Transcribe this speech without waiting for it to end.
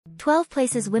12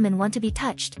 places women want to be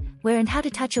touched, where and how to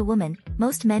touch a woman.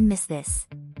 Most men miss this.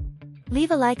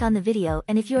 Leave a like on the video,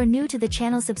 and if you are new to the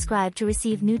channel, subscribe to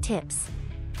receive new tips.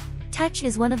 Touch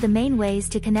is one of the main ways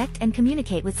to connect and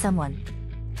communicate with someone.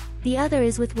 The other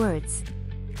is with words.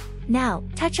 Now,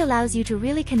 touch allows you to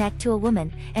really connect to a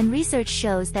woman, and research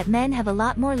shows that men have a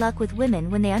lot more luck with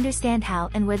women when they understand how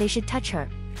and where they should touch her.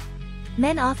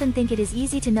 Men often think it is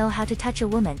easy to know how to touch a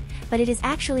woman, but it is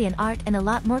actually an art and a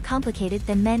lot more complicated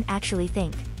than men actually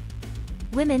think.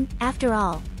 Women, after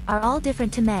all, are all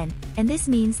different to men, and this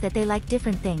means that they like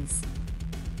different things.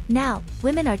 Now,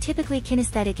 women are typically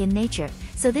kinesthetic in nature,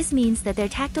 so this means that their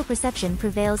tactile perception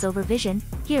prevails over vision,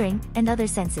 hearing, and other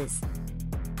senses.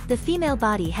 The female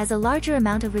body has a larger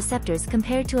amount of receptors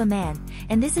compared to a man,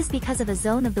 and this is because of a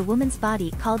zone of the woman's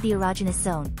body called the erogenous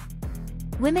zone.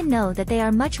 Women know that they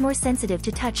are much more sensitive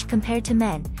to touch compared to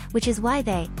men, which is why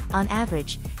they, on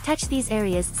average, touch these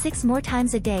areas 6 more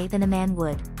times a day than a man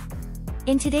would.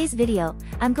 In today's video,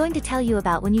 I'm going to tell you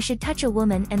about when you should touch a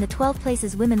woman and the 12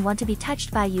 places women want to be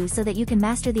touched by you so that you can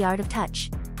master the art of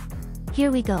touch. Here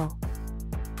we go.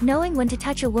 Knowing when to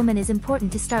touch a woman is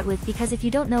important to start with, because if you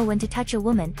don't know when to touch a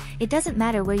woman, it doesn't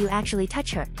matter where you actually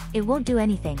touch her, it won't do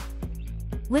anything.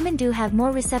 Women do have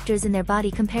more receptors in their body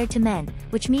compared to men,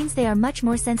 which means they are much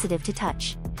more sensitive to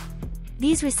touch.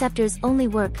 These receptors only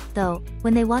work, though,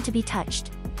 when they want to be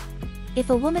touched. If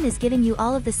a woman is giving you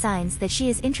all of the signs that she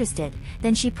is interested,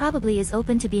 then she probably is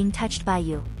open to being touched by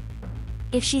you.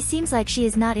 If she seems like she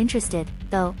is not interested,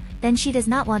 though, then she does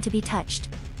not want to be touched.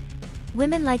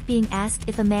 Women like being asked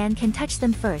if a man can touch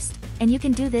them first, and you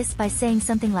can do this by saying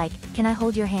something like, "Can I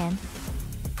hold your hand?"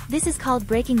 This is called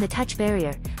breaking the touch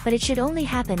barrier, but it should only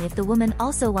happen if the woman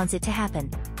also wants it to happen.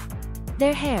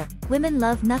 Their hair. Women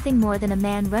love nothing more than a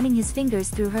man running his fingers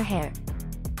through her hair.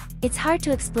 It's hard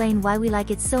to explain why we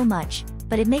like it so much,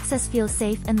 but it makes us feel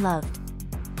safe and loved.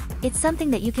 It's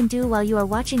something that you can do while you are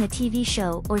watching a TV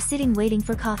show or sitting waiting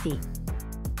for coffee.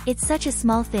 It's such a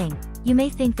small thing, you may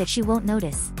think that she won't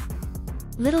notice.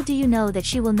 Little do you know that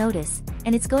she will notice,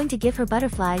 and it's going to give her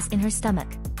butterflies in her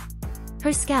stomach.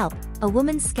 Her scalp. A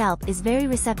woman's scalp is very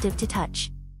receptive to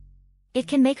touch. It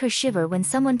can make her shiver when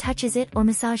someone touches it or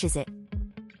massages it.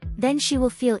 Then she will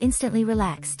feel instantly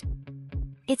relaxed.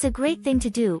 It's a great thing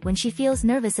to do when she feels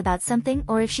nervous about something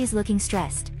or if she's looking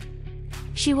stressed.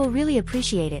 She will really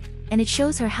appreciate it, and it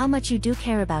shows her how much you do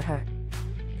care about her.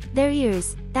 Their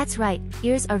ears. That's right,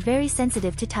 ears are very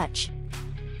sensitive to touch.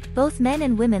 Both men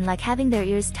and women like having their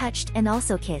ears touched and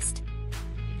also kissed.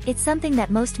 It's something that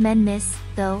most men miss,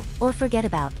 though, or forget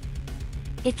about.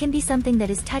 It can be something that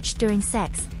is touched during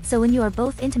sex, so when you are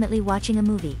both intimately watching a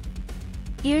movie.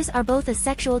 Ears are both a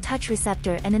sexual touch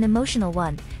receptor and an emotional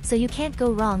one, so you can't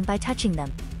go wrong by touching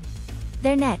them.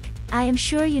 Their neck. I am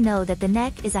sure you know that the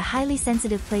neck is a highly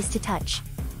sensitive place to touch.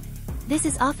 This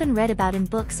is often read about in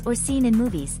books or seen in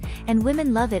movies, and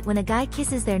women love it when a guy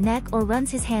kisses their neck or runs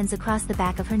his hands across the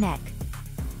back of her neck.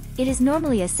 It is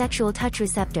normally a sexual touch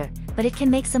receptor, but it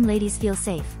can make some ladies feel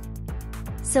safe.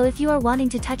 So if you are wanting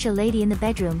to touch a lady in the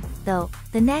bedroom, though,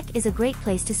 the neck is a great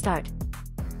place to start.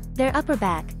 Their upper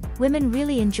back. Women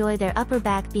really enjoy their upper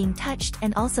back being touched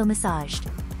and also massaged.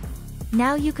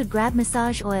 Now you could grab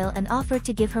massage oil and offer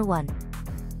to give her one.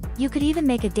 You could even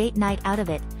make a date night out of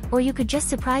it, or you could just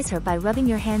surprise her by rubbing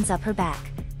your hands up her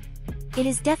back. It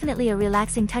is definitely a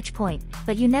relaxing touch point,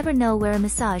 but you never know where a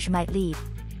massage might lead.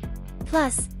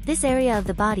 Plus, this area of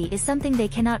the body is something they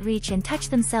cannot reach and touch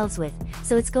themselves with,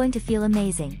 so it's going to feel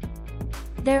amazing.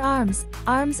 Their arms.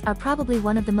 Arms are probably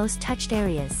one of the most touched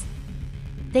areas.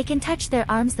 They can touch their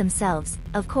arms themselves,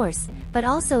 of course, but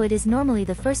also it is normally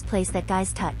the first place that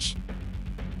guys touch.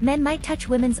 Men might touch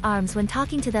women's arms when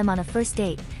talking to them on a first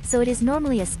date, so it is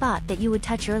normally a spot that you would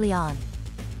touch early on.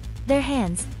 Their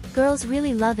hands. Girls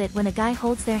really love it when a guy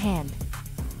holds their hand.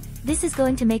 This is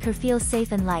going to make her feel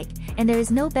safe and light, and there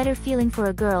is no better feeling for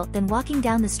a girl than walking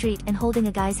down the street and holding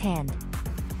a guy's hand.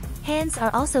 Hands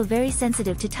are also very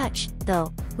sensitive to touch,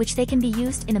 though, which they can be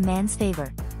used in a man's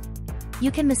favor.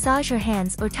 You can massage her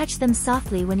hands or touch them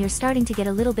softly when you're starting to get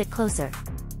a little bit closer.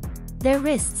 Their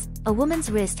wrists. A woman's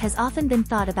wrist has often been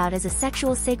thought about as a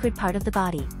sexual sacred part of the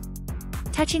body.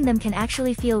 Touching them can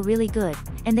actually feel really good,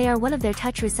 and they are one of their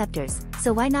touch receptors,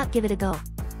 so why not give it a go?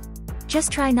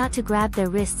 Just try not to grab their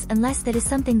wrists unless that is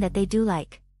something that they do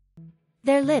like.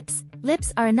 Their lips.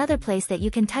 Lips are another place that you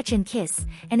can touch and kiss,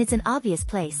 and it's an obvious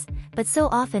place, but so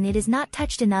often it is not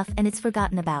touched enough and it's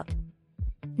forgotten about.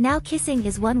 Now kissing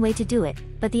is one way to do it,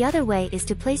 but the other way is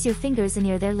to place your fingers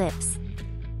near their lips.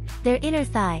 Their inner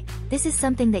thigh. This is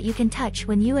something that you can touch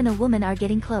when you and a woman are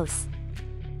getting close.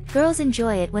 Girls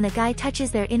enjoy it when a guy touches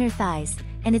their inner thighs.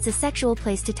 and it's a sexual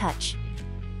place to touch.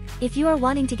 If you are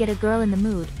wanting to get a girl in the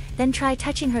mood, then try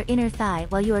touching her inner thigh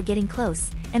while you are getting close,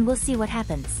 and we'll see what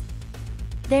happens.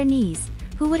 Their knees.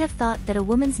 Who would have thought that a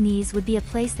woman's knees would be a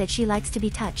place that she likes to be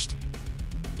touched?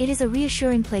 It is a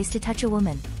reassuring place to touch a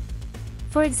woman.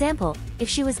 For example, if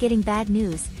she was getting bad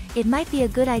news, it might be a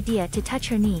good idea to touch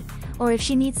her knee, or if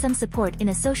she needs some support in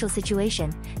a social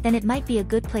situation, then it might be a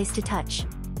good place to touch.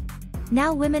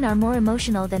 Now women are more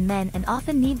emotional than men and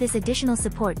often need this additional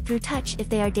support through touch if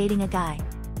they are dating a guy.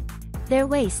 Their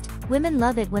waist. Women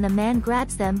love it when a man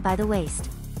grabs them by the waist.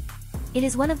 It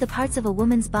is one of the parts of a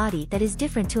woman's body that is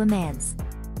different to a man's.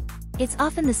 It's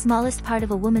often the smallest part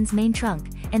of a woman's main trunk,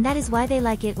 and that is why they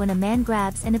like it when a man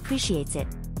grabs and appreciates it.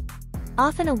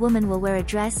 Often a woman will wear a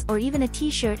dress or even a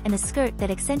t-shirt and a skirt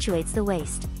that accentuates the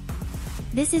waist.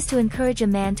 This is to encourage a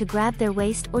man to grab their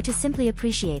waist or to simply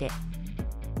appreciate it.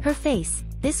 Her face.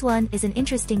 This one is an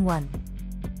interesting one.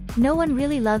 No one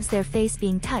really loves their face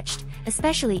being touched,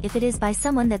 especially if it is by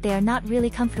someone that they are not really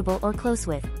comfortable or close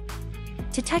with.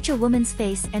 To touch a woman's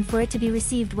face and for it to be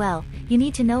received well, you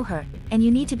need to know her, and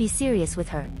you need to be serious with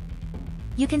her.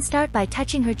 You can start by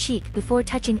touching her cheek before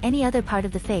touching any other part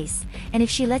of the face, and if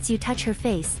she lets you touch her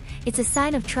face, it's a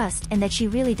sign of trust and that she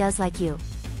really does like you.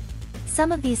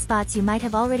 Some of these spots you might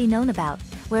have already known about,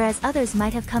 whereas others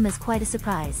might have come as quite a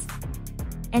surprise.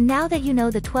 And now that you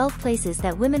know the 12 places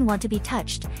that women want to be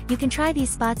touched, you can try these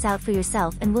spots out for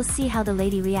yourself and we'll see how the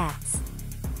lady reacts.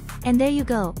 And there you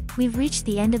go, we've reached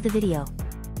the end of the video.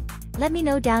 Let me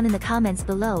know down in the comments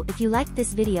below if you liked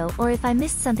this video or if I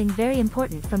missed something very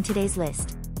important from today's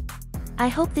list. I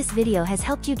hope this video has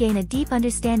helped you gain a deep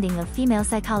understanding of female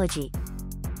psychology.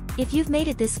 If you've made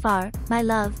it this far, my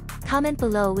love, comment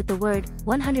below with the word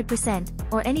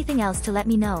 100% or anything else to let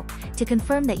me know, to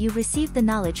confirm that you've received the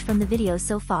knowledge from the video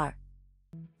so far.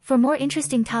 For more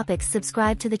interesting topics,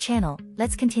 subscribe to the channel.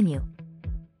 Let's continue.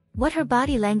 What her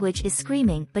body language is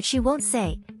screaming but she won't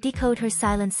say, decode her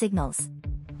silent signals.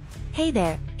 Hey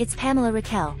there, it's Pamela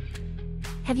Raquel.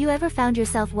 Have you ever found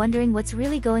yourself wondering what's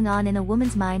really going on in a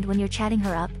woman's mind when you're chatting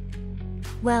her up?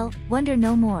 Well, wonder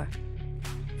no more.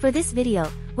 For this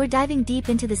video, we're diving deep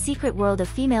into the secret world of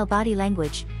female body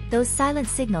language, those silent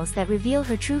signals that reveal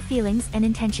her true feelings and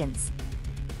intentions.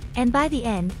 And by the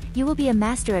end, you will be a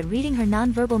master at reading her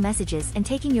nonverbal messages and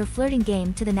taking your flirting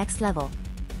game to the next level.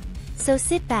 So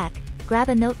sit back, grab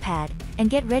a notepad, and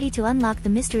get ready to unlock the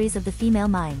mysteries of the female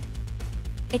mind.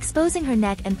 Exposing her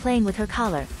neck and playing with her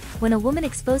collar. When a woman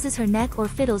exposes her neck or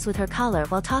fiddles with her collar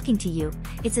while talking to you,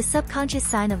 it's a subconscious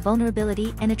sign of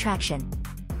vulnerability and attraction.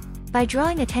 By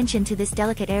drawing attention to this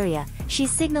delicate area,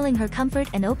 she's signaling her comfort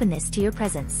and openness to your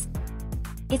presence.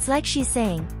 It's like she's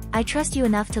saying, I trust you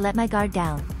enough to let my guard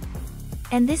down.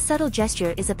 And this subtle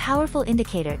gesture is a powerful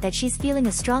indicator that she's feeling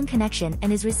a strong connection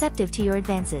and is receptive to your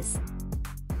advances.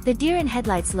 The deer in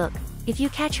headlights look. If you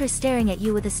catch her staring at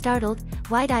you with a startled,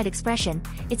 wide-eyed expression,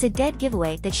 it's a dead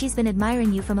giveaway that she's been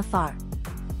admiring you from afar.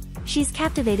 She's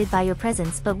captivated by your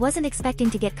presence but wasn't expecting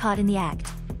to get caught in the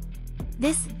act.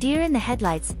 This deer in the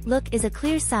headlights look is a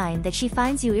clear sign that she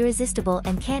finds you irresistible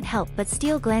and can't help but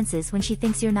steal glances when she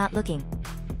thinks you're not looking.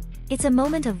 It's a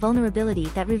moment of vulnerability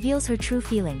that reveals her true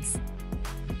feelings.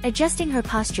 Adjusting her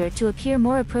posture to appear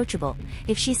more approachable.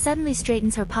 If she suddenly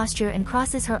straightens her posture and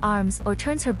crosses her arms or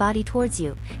turns her body towards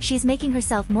you, she's making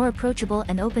herself more approachable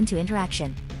and open to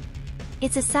interaction.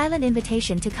 It's a silent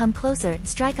invitation to come closer and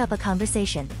strike up a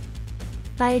conversation.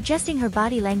 By adjusting her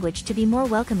body language to be more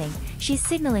welcoming, she's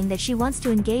signaling that she wants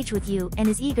to engage with you and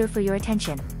is eager for your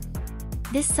attention.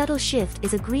 This subtle shift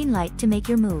is a green light to make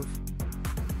your move.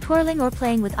 Twirling or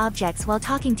playing with objects while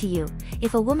talking to you.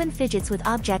 If a woman fidgets with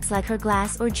objects like her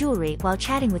glass or jewelry while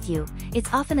chatting with you,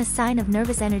 it's often a sign of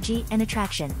nervous energy and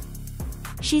attraction.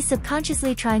 She's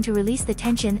subconsciously trying to release the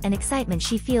tension and excitement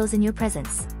she feels in your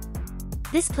presence.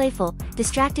 This playful,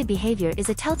 distracted behavior is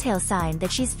a telltale sign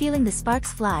that she's feeling the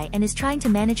sparks fly and is trying to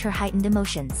manage her heightened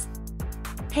emotions.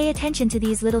 Pay attention to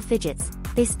these little fidgets,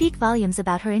 they speak volumes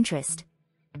about her interest.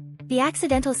 The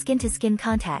accidental skin-to-skin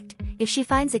contact. If she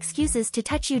finds excuses to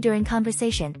touch you during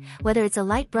conversation, whether it's a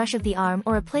light brush of the arm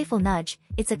or a playful nudge,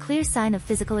 it's a clear sign of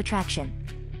physical attraction.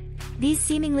 These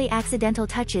seemingly accidental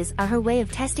touches are her way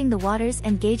of testing the waters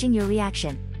and gauging your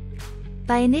reaction.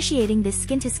 By initiating this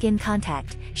skin-to-skin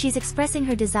contact, she's expressing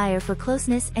her desire for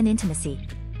closeness and intimacy.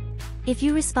 If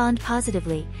you respond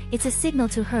positively, it's a signal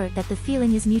to her that the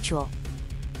feeling is mutual.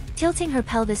 Tilting her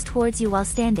pelvis towards you while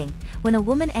standing. When a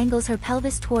woman angles her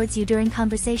pelvis towards you during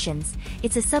conversations,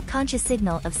 it's a subconscious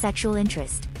signal of sexual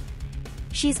interest.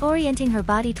 She's orienting her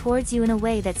body towards you in a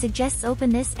way that suggests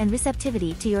openness and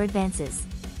receptivity to your advances.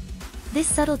 This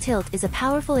subtle tilt is a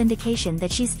powerful indication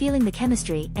that she's feeling the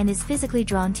chemistry and is physically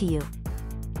drawn to you.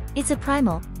 It's a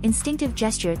primal, instinctive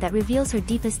gesture that reveals her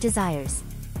deepest desires.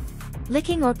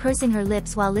 Licking or pursing her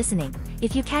lips while listening.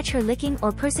 If you catch her licking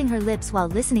or pursing her lips while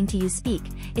listening to you speak,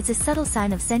 it's a subtle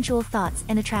sign of sensual thoughts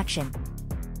and attraction.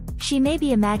 She may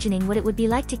be imagining what it would be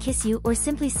like to kiss you or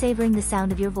simply savoring the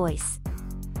sound of your voice.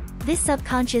 This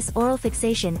subconscious oral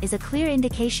fixation is a clear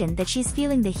indication that she's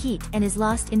feeling the heat and is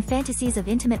lost in fantasies of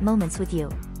intimate moments with you.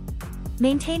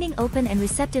 Maintaining open and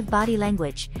receptive body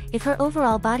language. If her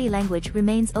overall body language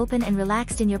remains open and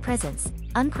relaxed in your presence,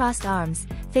 uncrossed arms,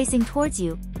 facing towards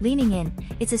you, leaning in,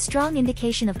 it's a strong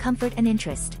indication of comfort and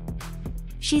interest.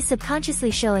 She's subconsciously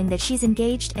showing that she's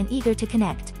engaged and eager to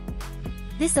connect.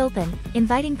 This open,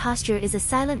 inviting posture is a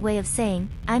silent way of saying,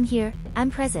 "I'm here,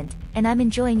 I'm present, and I'm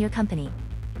enjoying your company."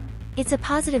 It's a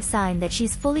positive sign that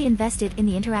she's fully invested in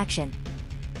the interaction.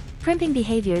 Primping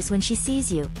behaviors when she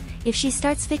sees you. If she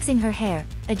starts fixing her hair,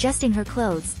 adjusting her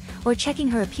clothes, or checking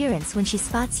her appearance when she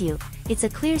spots you, it's a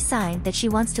clear sign that she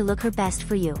wants to look her best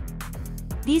for you.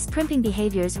 These primping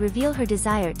behaviors reveal her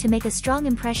desire to make a strong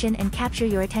impression and capture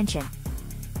your attention.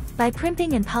 By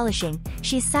primping and polishing,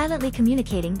 she's silently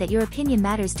communicating that your opinion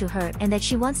matters to her and that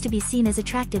she wants to be seen as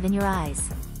attractive in your eyes.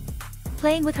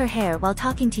 Playing with her hair while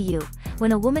talking to you.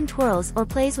 When a woman twirls or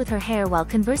plays with her hair while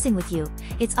conversing with you,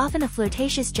 it's often a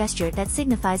flirtatious gesture that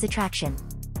signifies attraction.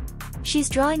 She's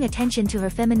drawing attention to her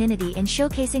femininity and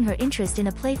showcasing her interest in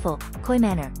a playful, coy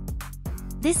manner.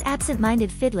 This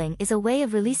absent-minded fiddling is a way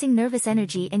of releasing nervous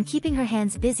energy and keeping her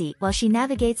hands busy while she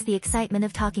navigates the excitement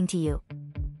of talking to you.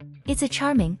 It's a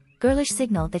charming, girlish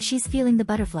signal that she's feeling the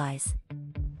butterflies.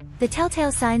 The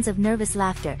telltale signs of nervous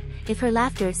laughter. If her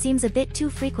laughter seems a bit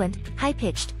too frequent,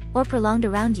 high-pitched, or prolonged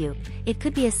around you, it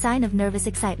could be a sign of nervous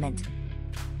excitement.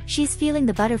 She's feeling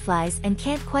the butterflies and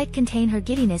can't quite contain her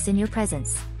giddiness in your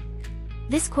presence.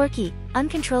 This quirky,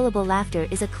 uncontrollable laughter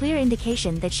is a clear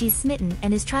indication that she's smitten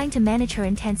and is trying to manage her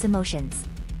intense emotions.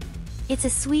 It's a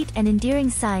sweet and endearing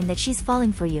sign that she's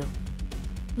falling for you.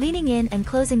 Leaning in and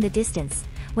closing the distance.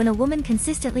 When a woman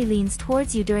consistently leans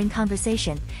towards you during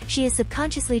conversation, she is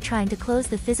subconsciously trying to close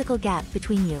the physical gap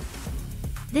between you.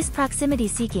 This proximity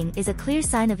seeking is a clear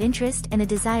sign of interest and a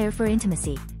desire for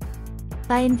intimacy.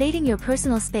 By invading your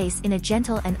personal space in a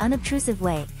gentle and unobtrusive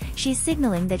way, she's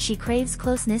signaling that she craves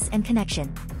closeness and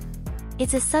connection.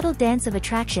 It's a subtle dance of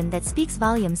attraction that speaks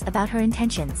volumes about her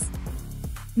intentions.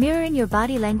 Mirroring your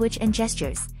body language and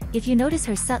gestures. If you notice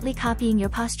her subtly copying your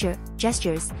posture,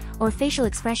 gestures, or facial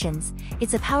expressions,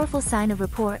 it's a powerful sign of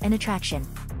rapport and attraction.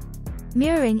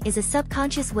 Mirroring is a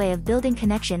subconscious way of building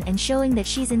connection and showing that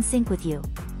she's in sync with you.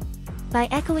 By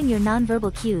echoing your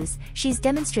nonverbal cues, she's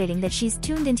demonstrating that she's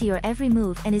tuned into your every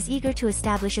move and is eager to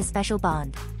establish a special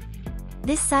bond.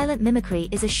 This silent mimicry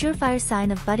is a surefire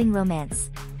sign of budding romance.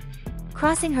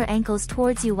 Crossing her ankles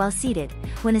towards you while seated.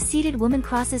 When a seated woman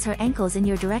crosses her ankles in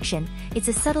your direction, it's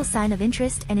a subtle sign of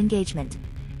interest and engagement.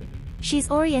 She's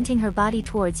orienting her body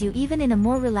towards you even in a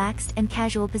more relaxed and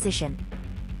casual position.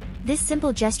 This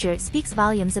simple gesture speaks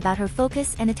volumes about her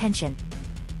focus and attention.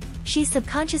 She's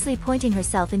subconsciously pointing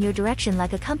herself in your direction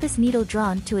like a compass needle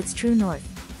drawn to its true north.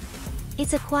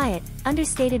 It's a quiet,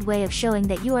 understated way of showing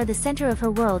that you are the center of her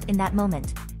world in that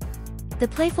moment. The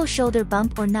playful shoulder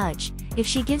bump or nudge. If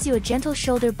she gives you a gentle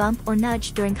shoulder bump or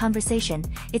nudge during conversation,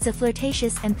 it's a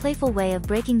flirtatious and playful way of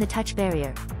breaking the touch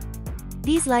barrier.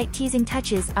 These light teasing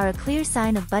touches are a clear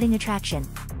sign of budding attraction.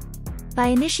 By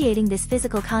initiating this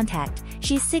physical contact,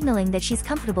 she's signaling that she's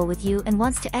comfortable with you and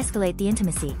wants to escalate the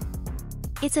intimacy.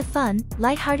 It's a fun,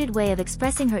 light-hearted way of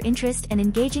expressing her interest and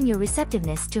engaging your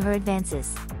receptiveness to her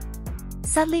advances.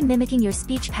 Subtly mimicking your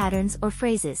speech patterns or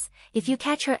phrases. If you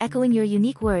catch her echoing your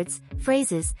unique words,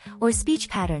 phrases, or speech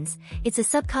patterns, it's a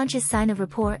subconscious sign of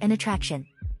rapport and attraction.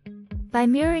 By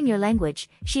mirroring your language,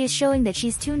 she is showing that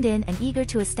she's tuned in and eager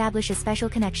to establish a special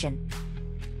connection.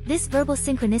 This verbal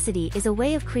synchronicity is a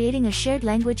way of creating a shared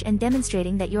language and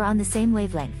demonstrating that you're on the same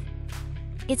wavelength.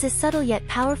 It's a subtle yet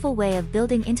powerful way of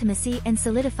building intimacy and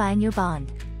solidifying your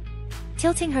bond.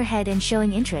 Tilting her head and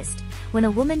showing interest. When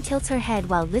a woman tilts her head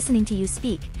while listening to you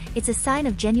speak, it's a sign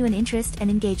of genuine interest and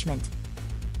engagement.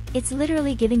 It's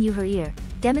literally giving you her ear,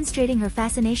 demonstrating her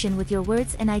fascination with your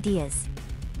words and ideas.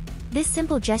 This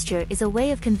simple gesture is a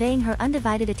way of conveying her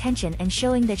undivided attention and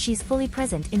showing that she's fully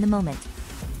present in the moment.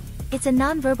 It's a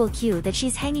nonverbal cue that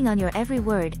she's hanging on your every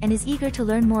word and is eager to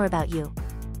learn more about you.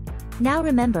 Now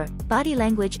remember, body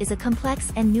language is a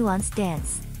complex and nuanced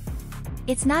dance.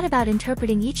 It's not about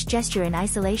interpreting each gesture in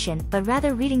isolation but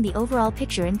rather reading the overall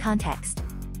picture in context.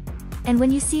 And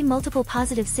when you see multiple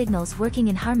positive signals working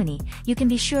in harmony, you can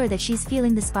be sure that she's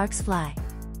feeling the sparks fly.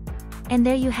 And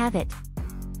there you have it.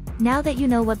 Now that you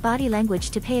know what body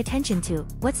language to pay attention to,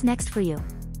 what's next for you?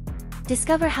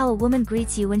 Discover how a woman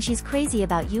greets you when she's crazy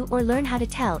about you, or learn how to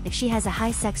tell if she has a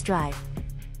high sex drive.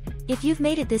 If you've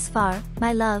made it this far,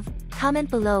 my love, comment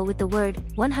below with the word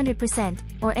 100%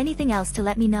 or anything else to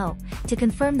let me know, to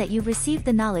confirm that you've received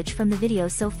the knowledge from the video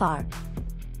so far.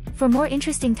 For more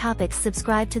interesting topics,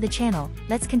 subscribe to the channel.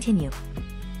 Let's continue.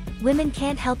 Women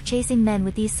can't help chasing men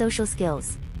with these social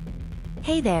skills.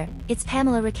 Hey there, it's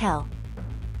Pamela Raquel.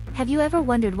 Have you ever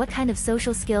wondered what kind of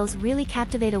social skills really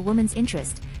captivate a woman's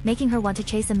interest, making her want to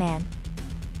chase a man?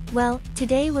 Well,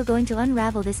 today we're going to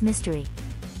unravel this mystery.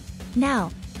 Now,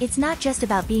 it's not just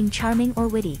about being charming or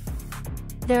witty.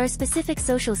 There are specific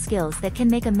social skills that can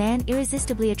make a man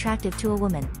irresistibly attractive to a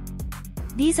woman.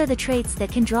 These are the traits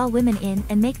that can draw women in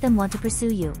and make them want to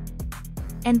pursue you.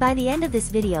 And by the end of this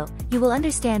video, you will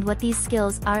understand what these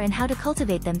skills are and how to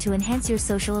cultivate them to enhance your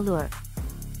social allure.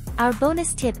 Our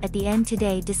bonus tip at the end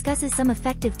today discusses some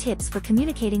effective tips for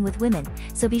communicating with women,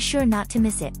 so be sure not to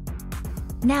miss it.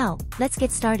 Now, let's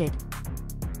get started.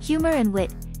 Humor and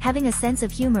wit. Having a sense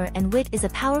of humor and wit is a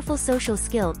powerful social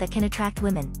skill that can attract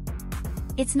women.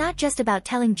 It's not just about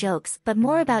telling jokes, but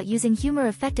more about using humor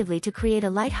effectively to create a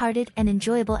lighthearted and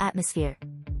enjoyable atmosphere.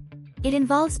 It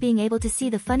involves being able to see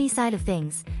the funny side of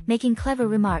things, making clever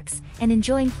remarks, and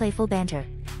enjoying playful banter.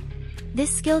 This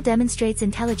skill demonstrates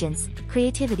intelligence,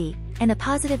 creativity, and a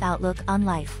positive outlook on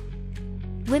life.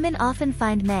 Women often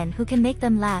find men who can make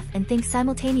them laugh and think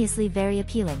simultaneously very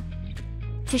appealing.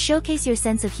 To showcase your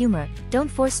sense of humor, don't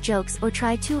force jokes or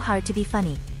try too hard to be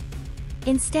funny.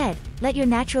 Instead, let your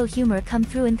natural humor come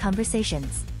through in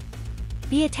conversations.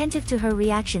 Be attentive to her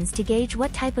reactions to gauge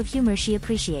what type of humor she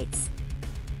appreciates.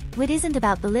 Wit isn't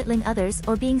about belittling others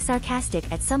or being sarcastic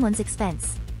at someone's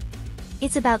expense.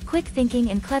 It's about quick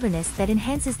thinking and cleverness that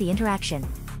enhances the interaction.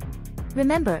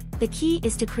 Remember, the key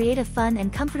is to create a fun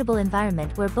and comfortable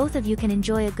environment where both of you can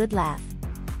enjoy a good laugh.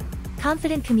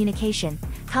 Confident communication.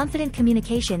 Confident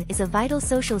communication is a vital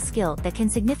social skill that can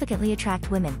significantly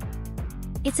attract women.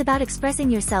 It's about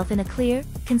expressing yourself in a clear,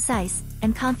 concise,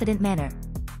 and confident manner.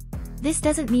 This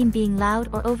doesn't mean being loud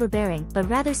or overbearing, but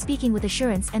rather speaking with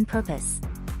assurance and purpose.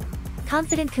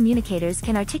 Confident communicators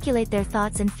can articulate their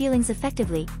thoughts and feelings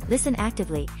effectively, listen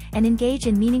actively, and engage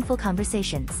in meaningful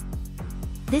conversations.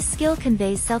 This skill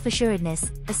conveys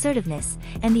self-assuredness, assertiveness,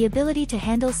 and the ability to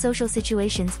handle social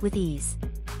situations with ease.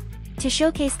 To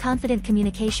showcase confident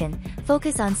communication,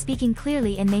 focus on speaking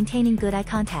clearly and maintaining good eye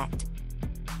contact.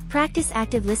 Practice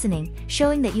active listening,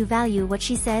 showing that you value what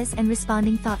she says and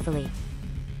responding thoughtfully.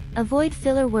 Avoid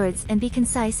filler words and be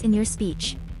concise in your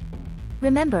speech.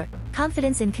 Remember,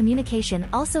 confidence in communication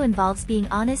also involves being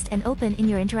honest and open in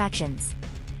your interactions.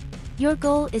 Your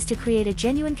goal is to create a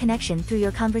genuine connection through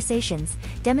your conversations,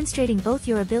 demonstrating both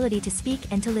your ability to speak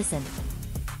and to listen.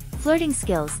 Flirting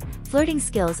skills. Flirting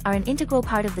skills are an integral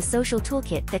part of the social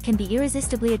toolkit that can be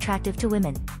irresistibly attractive to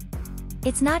women.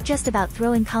 It's not just about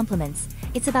throwing compliments,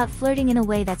 it's about flirting in a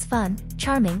way that's fun,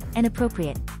 charming, and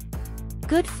appropriate.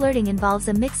 Good flirting involves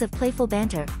a mix of playful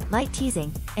banter, light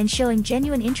teasing, and showing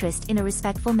genuine interest in a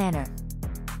respectful manner.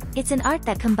 It's an art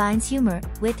that combines humor,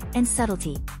 wit, and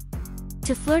subtlety.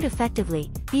 To flirt effectively,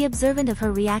 be observant of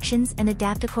her reactions and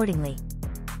adapt accordingly.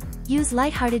 Use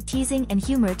lighthearted teasing and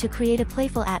humor to create a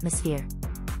playful atmosphere.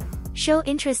 Show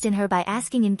interest in her by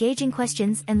asking engaging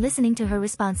questions and listening to her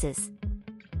responses.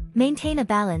 Maintain a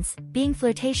balance, being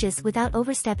flirtatious without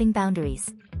overstepping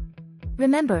boundaries.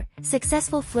 Remember,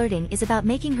 successful flirting is about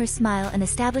making her smile and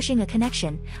establishing a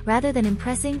connection, rather than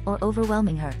impressing or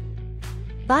overwhelming her.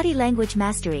 Body language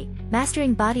mastery.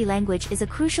 Mastering body language is a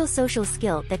crucial social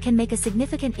skill that can make a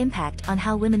significant impact on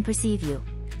how women perceive you.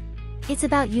 It's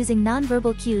about using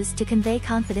nonverbal cues to convey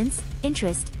confidence,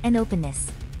 interest, and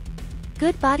openness.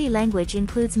 Good body language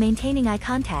includes maintaining eye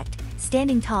contact,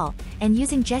 standing tall, and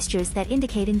using gestures that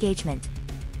indicate engagement.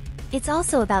 It's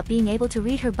also about being able to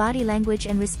read her body language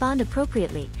and respond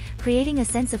appropriately, creating a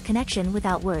sense of connection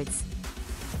without words.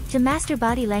 To master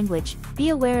body language, be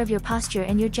aware of your posture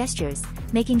and your gestures,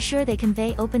 making sure they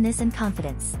convey openness and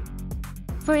confidence.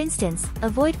 For instance,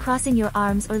 avoid crossing your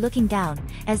arms or looking down,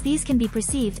 as these can be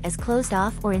perceived as closed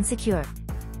off or insecure.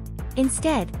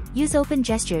 Instead, use open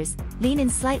gestures, lean in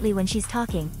slightly when she's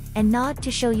talking, and nod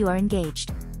to show you are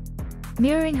engaged.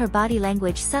 Mirroring her body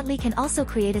language subtly can also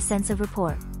create a sense of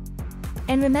rapport.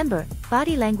 And remember,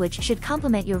 body language should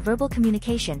complement your verbal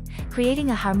communication, creating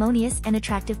a harmonious and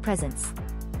attractive presence.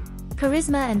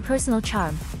 Charisma and personal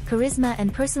charm. Charisma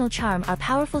and personal charm are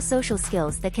powerful social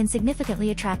skills that can significantly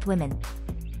attract women.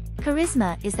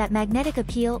 Charisma is that magnetic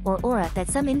appeal or aura that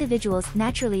some individuals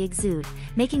naturally exude,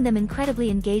 making them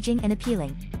incredibly engaging and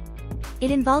appealing.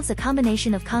 It involves a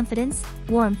combination of confidence,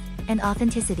 warmth, and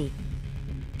authenticity.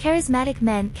 Charismatic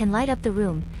men can light up the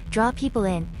room, draw people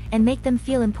in, and make them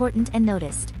feel important and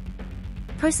noticed.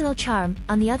 Personal charm,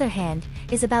 on the other hand,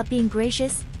 is about being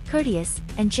gracious, courteous,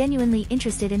 and genuinely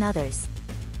interested in others.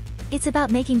 It's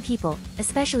about making people,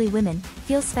 especially women,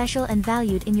 feel special and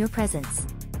valued in your presence.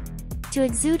 To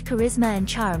exude charisma and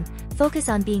charm, focus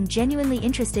on being genuinely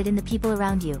interested in the people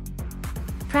around you.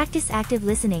 Practice active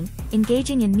listening,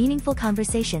 engaging in meaningful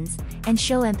conversations, and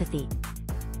show empathy.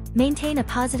 Maintain a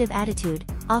positive attitude,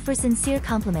 offer sincere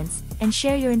compliments, and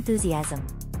share your enthusiasm.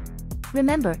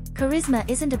 Remember, charisma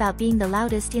isn't about being the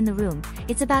loudest in the room,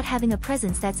 it's about having a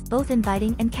presence that's both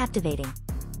inviting and captivating.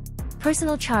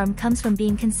 Personal charm comes from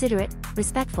being considerate,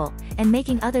 respectful, and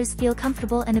making others feel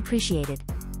comfortable and appreciated.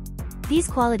 These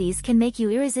qualities can make you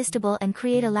irresistible and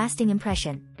create a lasting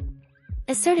impression.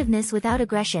 Assertiveness without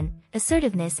aggression.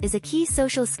 Assertiveness is a key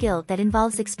social skill that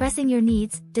involves expressing your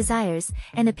needs, desires,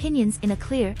 and opinions in a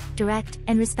clear, direct,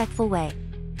 and respectful way.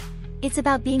 It's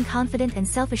about being confident and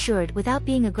self-assured without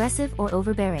being aggressive or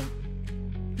overbearing.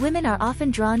 Women are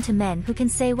often drawn to men who can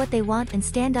say what they want and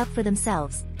stand up for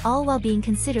themselves, all while being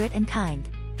considerate and kind.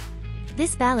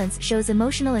 This balance shows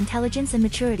emotional intelligence and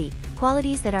maturity,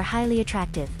 qualities that are highly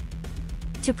attractive.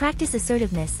 To practice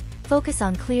assertiveness, focus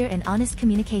on clear and honest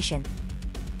communication.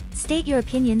 State your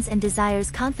opinions and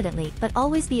desires confidently, but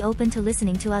always be open to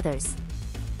listening to others.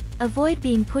 Avoid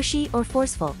being pushy or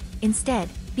forceful, instead,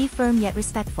 be firm yet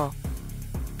respectful.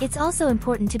 It's also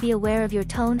important to be aware of your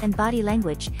tone and body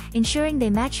language, ensuring they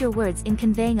match your words in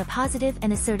conveying a positive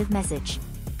and assertive message.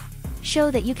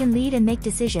 Show that you can lead and make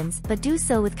decisions, but do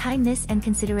so with kindness and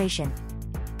consideration.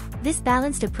 This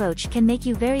balanced approach can make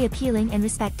you very appealing and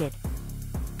respected.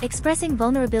 Expressing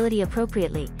vulnerability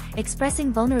appropriately.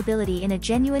 Expressing vulnerability in a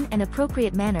genuine and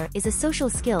appropriate manner is a social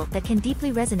skill that can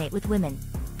deeply resonate with women.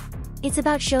 It's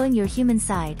about showing your human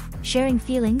side, sharing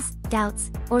feelings, doubts,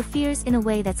 or fears in a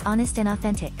way that's honest and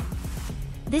authentic.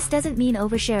 This doesn't mean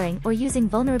oversharing or using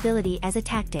vulnerability as a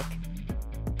tactic.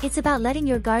 It's about letting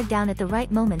your guard down at the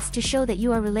right moments to show that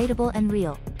you are relatable and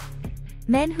real.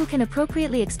 Men who can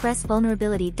appropriately express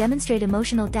vulnerability demonstrate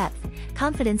emotional depth,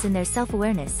 confidence in their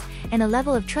self-awareness, and a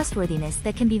level of trustworthiness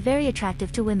that can be very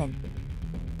attractive to women.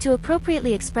 To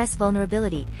appropriately express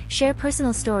vulnerability, share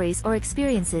personal stories or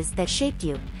experiences that shaped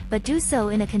you, but do so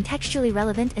in a contextually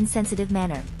relevant and sensitive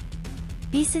manner.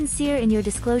 Be sincere in your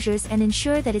disclosures and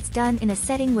ensure that it's done in a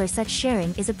setting where such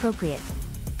sharing is appropriate.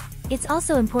 It's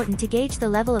also important to gauge the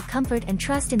level of comfort and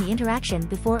trust in the interaction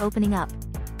before opening up.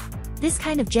 This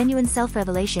kind of genuine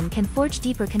self-revelation can forge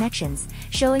deeper connections,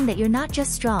 showing that you're not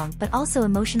just strong but also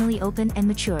emotionally open and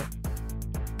mature.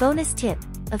 Bonus tip: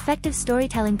 effective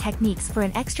storytelling techniques for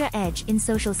an extra edge in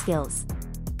social skills.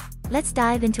 Let's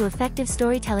dive into effective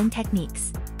storytelling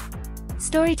techniques.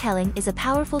 Storytelling is a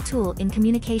powerful tool in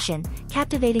communication,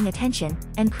 captivating attention,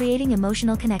 and creating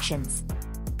emotional connections.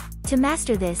 To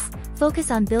master this,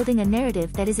 focus on building a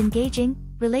narrative that is engaging,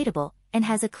 relatable, and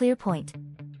has a clear point.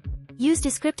 Use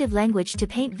descriptive language to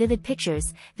paint vivid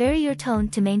pictures, vary your tone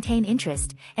to maintain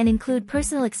interest, and include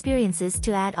personal experiences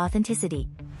to add authenticity.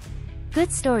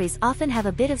 Good stories often have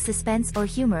a bit of suspense or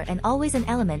humor and always an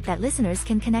element that listeners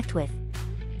can connect with.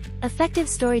 Effective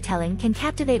storytelling can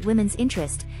captivate women's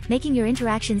interest, making your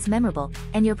interactions memorable,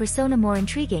 and your persona more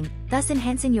intriguing, thus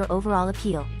enhancing your overall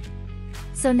appeal.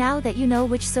 So now that you know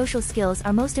which social skills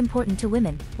are most important to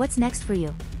women, what's next for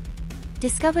you?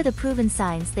 Discover the proven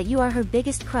signs that you are her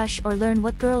biggest crush or learn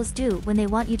what girls do when they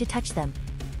want you to touch them.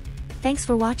 Thanks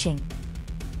for watching.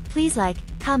 Please like,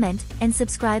 comment, and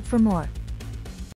subscribe for more.